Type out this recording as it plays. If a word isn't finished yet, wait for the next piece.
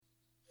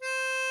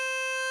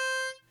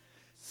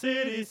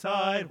City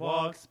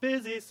sidewalks,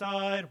 busy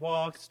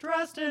sidewalks,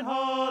 dressed in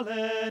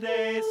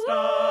holiday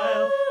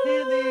style.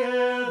 In the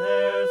air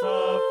there's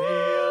a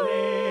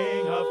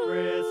feeling of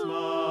Christmas.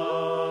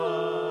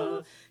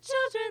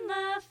 Children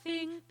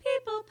laughing,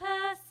 people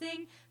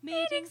passing,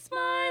 meeting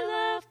smile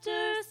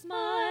after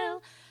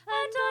smile.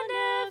 And on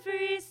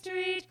every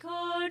street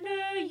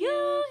corner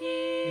you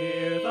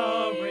hear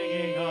the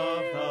ringing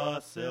of the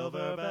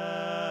silver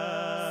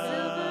bells.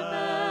 Silver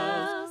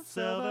bells,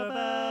 Silver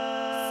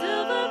bells.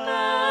 silver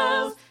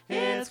bells.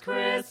 It's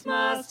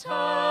Christmas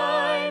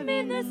time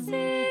in the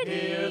city.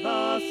 Hear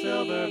the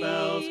silver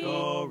bells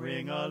go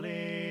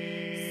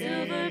ring-a-ling.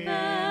 Silver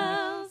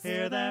bells,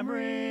 Hear them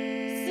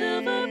ring.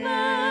 silver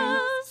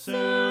bells.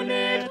 Soon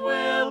it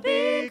will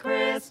be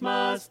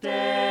Christmas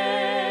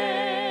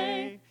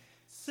Day.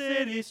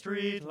 City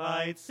street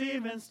lights,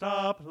 even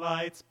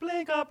stoplights,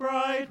 blink a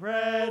bright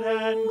red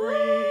and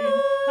green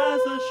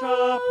as the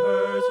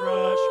shoppers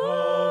rush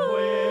home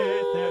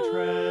with their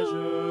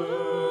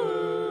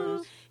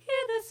treasures.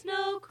 Hear the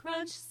snow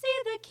crunch, see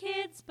the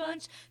kids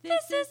bunch.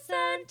 This is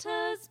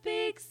Santa's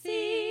big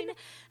scene.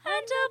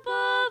 And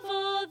above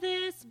all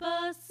this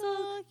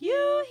bustle,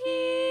 you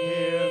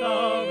Hear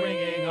the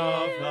ringing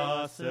of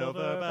the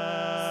silver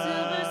bells.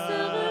 Silver,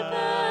 silver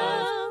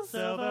bells.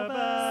 Silver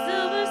bells.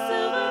 Silver,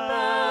 silver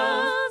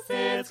bells.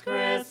 It's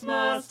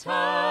Christmas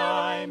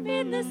time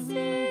in the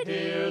city.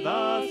 Hear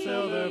the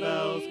silver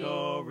bells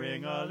go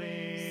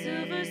ring-a-ling.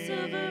 Silver,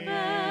 silver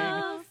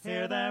bells.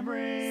 Hear them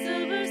ring.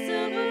 Silver,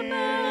 silver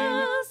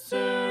bells.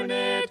 Soon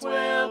it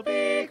will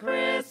be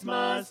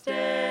Christmas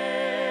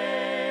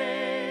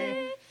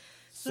Day.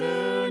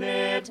 Soon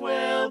it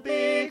will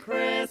be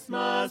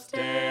Christmas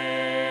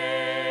Day.